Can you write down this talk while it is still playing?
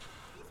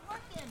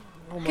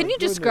Can you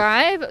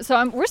describe?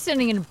 So we're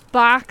standing in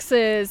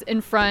boxes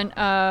in front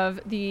of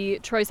the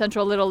Troy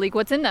Central Little League.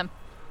 What's in them?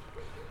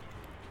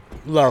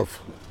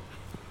 Love,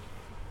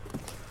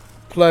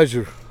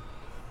 pleasure,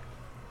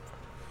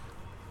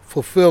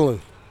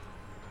 fulfilling,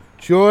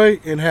 joy,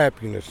 and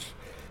happiness.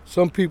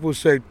 Some people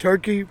say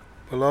turkey,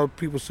 a lot of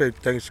people say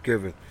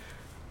Thanksgiving.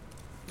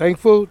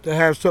 Thankful to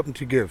have something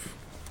to give.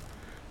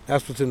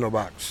 That's what's in the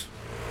box.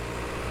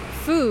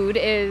 Food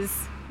is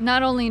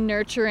not only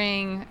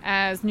nurturing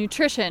as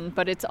nutrition,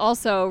 but it's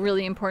also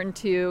really important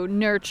to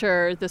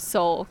nurture the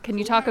soul. Can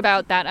you talk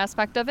about that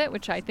aspect of it,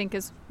 which I think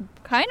is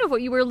kind of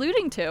what you were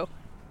alluding to?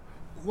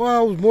 Well,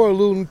 I was more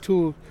alluding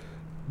to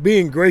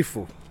being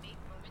grateful,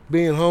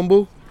 being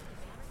humble,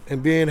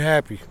 and being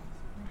happy.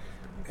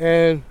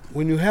 And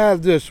when you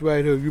have this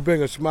right here, you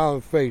bring a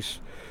smiling face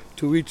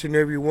to each and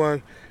every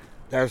one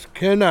that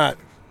cannot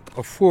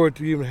afford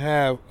to even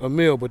have a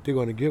meal, but they're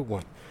going to get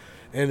one.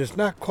 And it's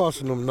not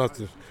costing them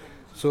nothing.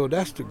 So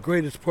that's the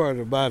greatest part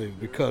about it,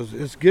 because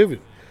it's given.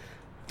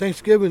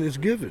 Thanksgiving is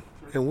given,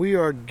 and we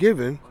are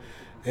given.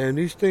 And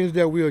these things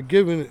that we are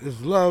given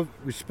is love,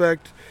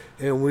 respect,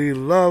 and we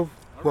love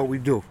what we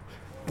do.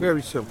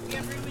 Very simple.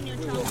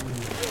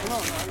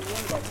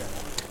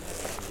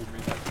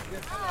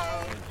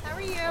 Hi, how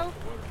are you?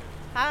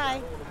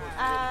 Hi.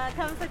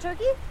 Coming for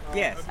turkey?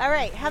 Yes. All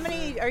right, how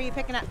many are you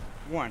picking up?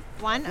 One.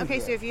 One? Okay,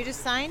 so if you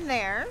just sign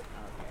there.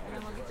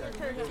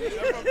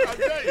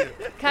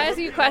 Can I ask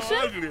you a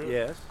question?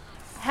 Yes.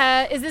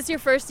 Is this your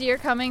first year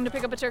coming to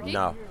pick up a turkey?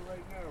 No.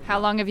 How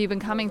long have you been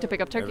coming to pick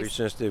up Ever turkeys?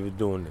 since they were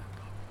doing it.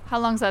 How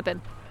long's that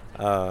been?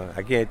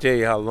 I can't tell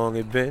you how long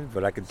it's been,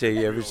 but I can tell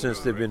you ever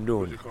since they've been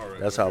doing it.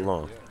 That's how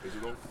long.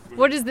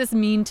 What does this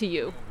mean to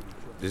you?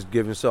 Just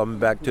giving something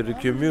back to the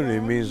community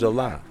means a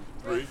lot.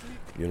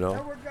 You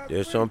know,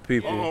 there's some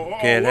people who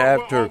can't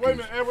have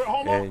turkeys,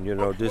 and you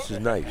know, this is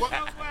nice.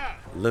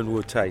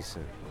 Linwood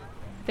Tyson.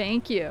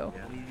 Thank you.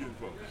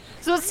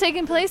 So what's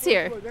taking place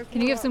here?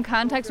 Can you give some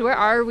context? Where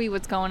are we?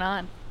 What's going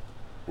on?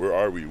 Where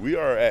are we? We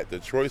are at the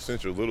Troy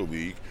Central Little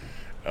League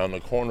on the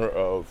corner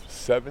of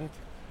 7th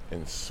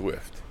and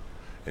Swift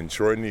in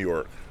Troy, New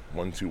York,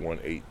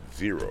 12180.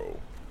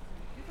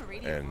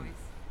 And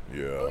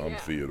yeah, I'm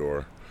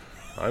Theodore.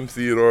 I'm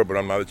Theodore, but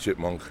I'm not a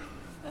chipmunk.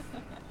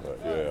 But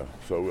yeah,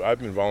 so I've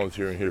been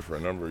volunteering here for a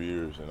number of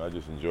years, and I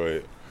just enjoy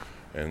it.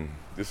 And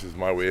this is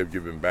my way of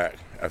giving back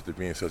after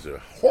being such a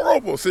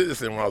horrible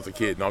citizen when I was a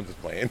kid. No, I'm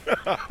just playing.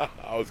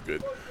 I was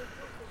good.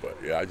 But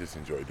yeah, I just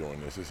enjoy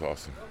doing this. It's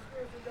awesome.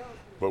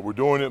 But we're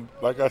doing it,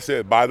 like I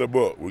said, by the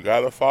book. We got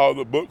to follow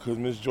the book because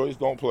Miss Joyce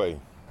don't play.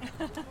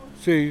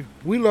 See,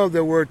 we love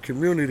that word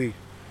community.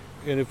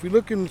 And if we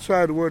look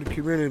inside the word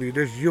community,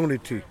 there's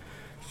unity.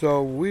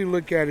 So we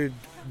look at it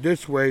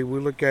this way. We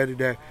look at it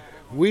that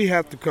we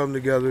have to come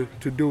together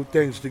to do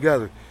things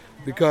together,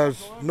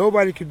 because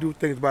nobody can do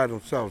things by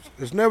themselves.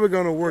 It's never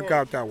going to work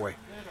out that way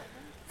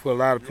for a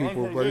lot of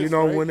people. But you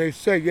know, when they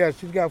say, yes,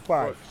 she's got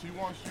 5.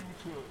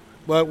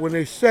 But when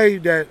they say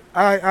that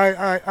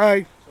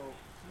I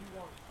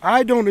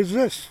don't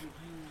exist,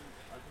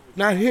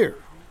 not here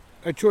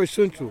at Troy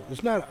Central.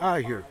 It's not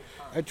I here.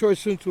 At Troy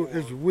Central,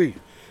 it's we.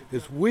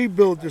 It's we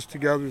build this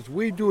together. It's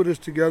we do this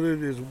together.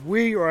 It's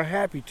we are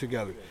happy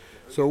together.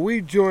 So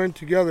we join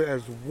together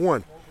as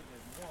one.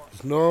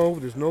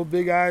 There's no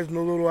big eyes,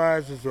 no little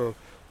eyes. It's a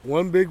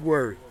one big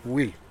word,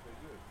 we.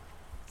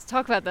 Let's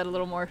talk about that a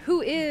little more.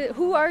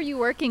 Who are you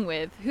working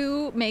with?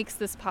 Who makes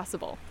this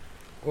possible?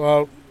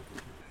 Well,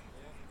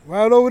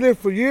 right over there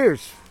for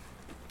years.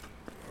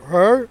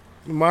 Her,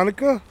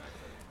 Monica,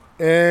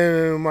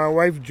 and my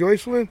wife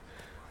Joycelyn.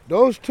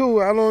 Those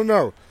two, I don't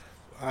know.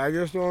 I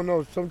just don't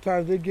know.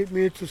 Sometimes they get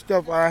me into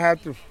stuff I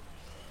have to.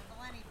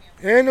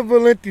 And the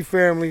Valenti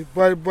family,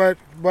 but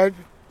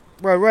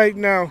right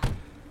now,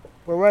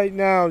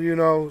 you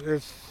know,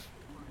 it's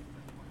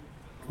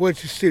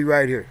what you see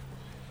right here.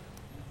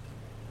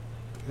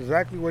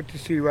 Exactly what you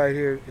see right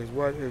here is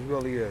what it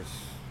really is.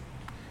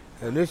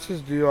 And this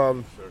is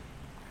the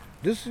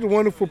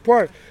wonderful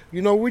part.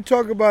 You know, we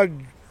talk about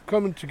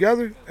coming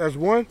together as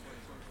one.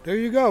 There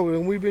you go.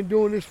 And we've been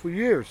doing this for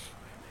years.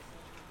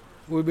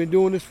 We've been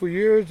doing this for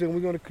years, and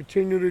we're going to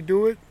continue to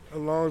do it as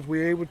long as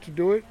we're able to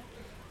do it.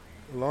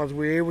 As long as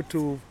we're able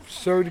to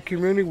serve the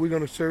community, we're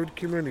going to serve the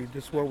community.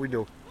 This is what we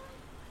do.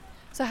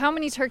 So how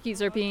many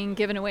turkeys are being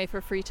given away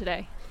for free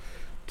today?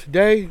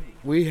 Today,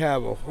 we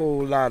have a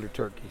whole lot of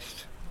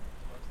turkeys.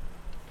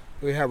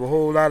 We have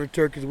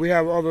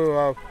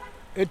other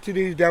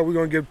entities that we're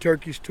going to give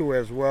turkeys to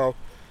as well,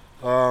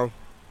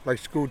 like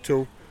School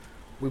 2.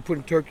 We're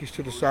putting turkeys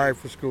to the side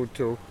for School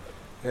 2,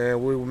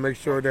 and we will make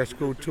sure that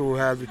School 2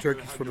 has the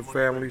turkeys for the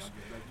families.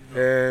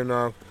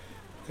 And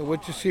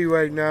what you see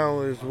right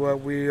now is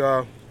what we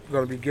are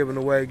going to be giving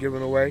away.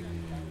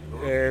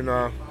 And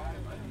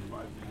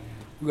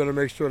we're going to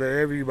make sure that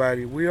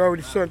everybody, we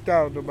already sent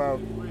out about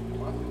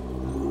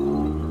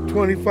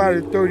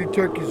 25 to 30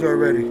 turkeys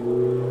already.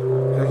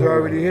 That's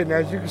already hitting.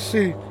 As you can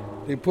see,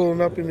 they're pulling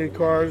up in their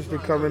cars, they're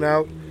coming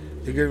out,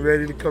 they're getting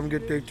ready to come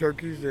get their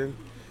turkeys, and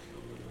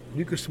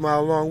you can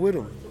smile along with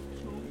them.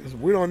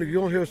 You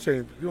don't hear us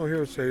say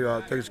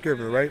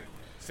Thanksgiving, right?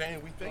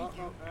 Saying we thank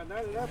you.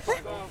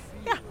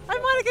 Yeah,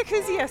 I'm Monica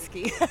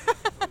Kuzieski.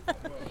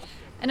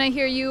 And I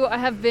hear you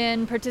have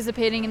been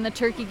participating in the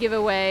turkey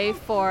giveaway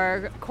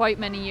for quite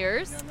many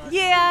years.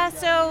 Yeah,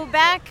 so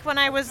back when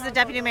I was the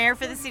deputy mayor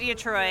for the city of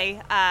Troy,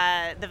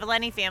 the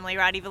Valeni family,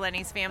 Roddy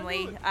Valeni's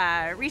family,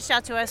 reached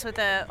out to us with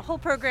a whole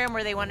program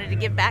where they wanted to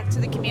give back to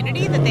the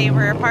community that they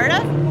were a part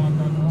of.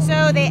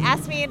 So they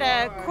asked me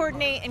to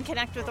coordinate and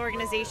connect with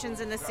organizations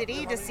in the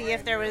city to see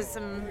if there was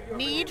some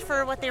need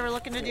for what they were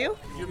looking to do.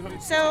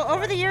 So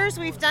over the years,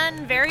 we've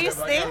done various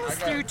things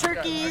through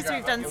turkeys.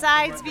 We've done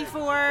sides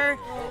before,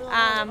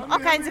 all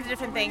kinds of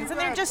different things. And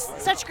they're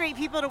just such great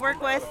people to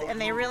work with, and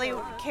they really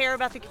care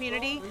about the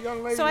community.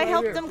 So I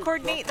helped them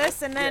coordinate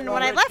this. And then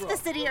when I left the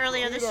city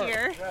earlier this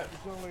year,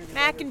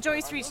 Mac and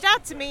Joyce reached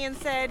out to me and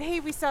said,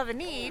 hey, we still have a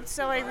need.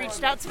 So I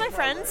reached out to my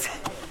friends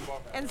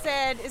and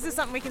said, is this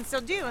something we can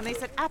still do? And they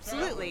said,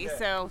 absolutely.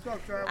 So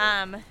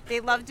they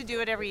love to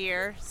do it every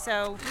year.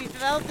 So we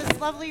developed this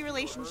lovely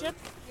relationship,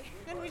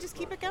 and we just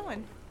keep it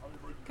going.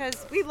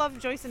 Because we love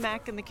Joyce and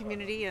Mac and the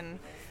community, and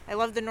I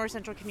love the North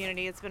Central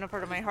community. It's been a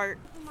part of my heart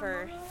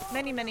for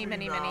many, many,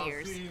 many, many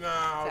years.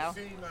 So,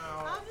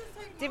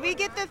 did we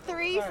get the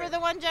 3 for the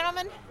one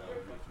gentleman?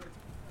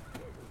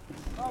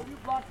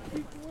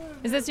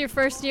 Is this your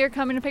first year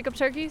coming to pick up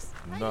turkeys?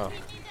 No,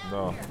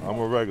 I'm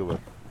a regular.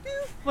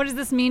 What does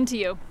this mean to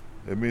you?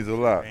 It means a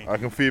lot. I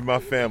can feed my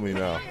family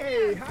now.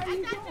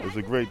 It's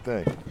a great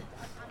thing.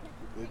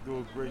 They do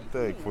a great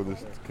thing for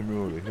this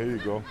community. Here you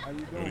go.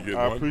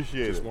 I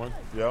appreciate it. Just one?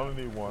 Yeah, I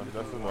only need one.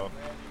 That's enough.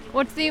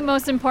 What's the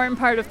most important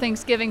part of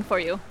Thanksgiving for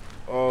you?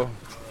 Oh,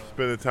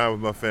 spending time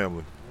with my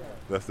family.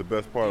 That's the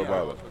best part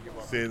about it.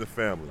 Seeing the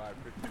family.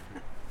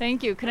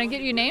 Thank you. Can I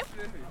get your name?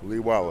 Lee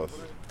Wallace.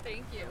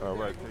 Thank you. All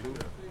right, take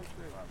care.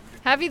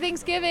 Happy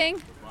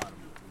Thanksgiving.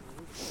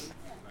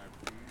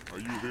 Are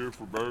you here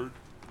for bird?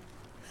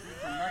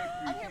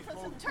 I'm here for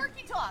some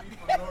turkey talk.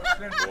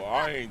 Well,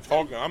 I ain't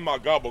talking. I'm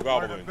not gobbling.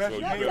 So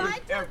you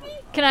better.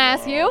 Can I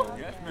ask you?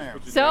 Yes,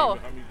 ma'am. So,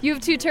 you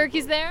have 2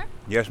 turkeys there?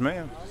 Yes,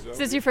 ma'am. Is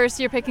this your first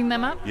year picking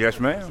them up? Yes,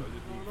 ma'am.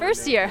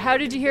 First year. How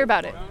did you hear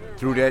about it?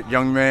 Through that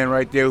young man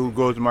right there who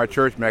goes to my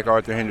church,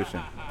 MacArthur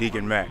Henderson,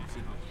 Deacon Mac.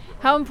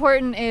 How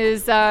important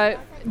is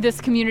this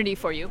community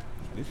for you?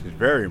 This is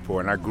very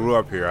important. I grew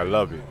up here. I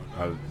love it.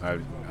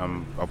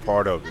 I'm a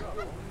part of it.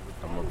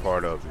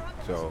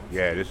 So,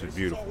 yeah, this is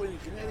beautiful.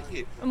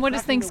 And what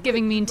does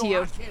Thanksgiving mean to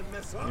you?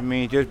 I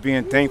mean, just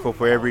being thankful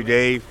for every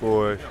day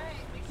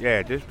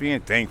just being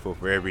thankful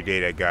for every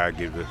day that God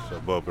gives us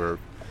above earth.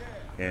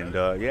 And,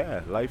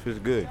 life is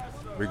good.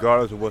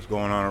 Regardless of what's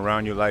going on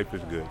around you, life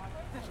is good.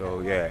 So,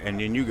 yeah, and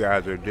then you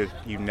guys are just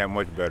even that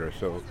much better.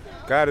 So,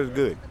 God is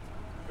good.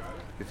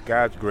 It's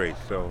God's grace.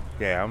 So,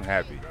 yeah, I'm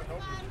happy.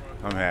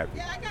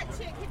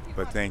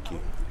 But thank you.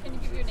 Can you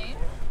give your name?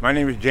 My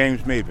name is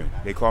James Maben.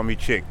 They call me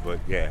Chick, but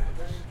yeah.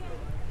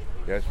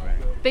 Yes, ma'am.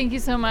 Thank you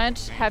so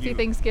much. Happy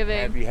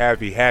Thanksgiving.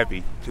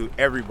 Happy to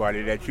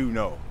everybody that you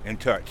know and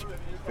touch.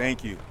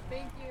 Thank you.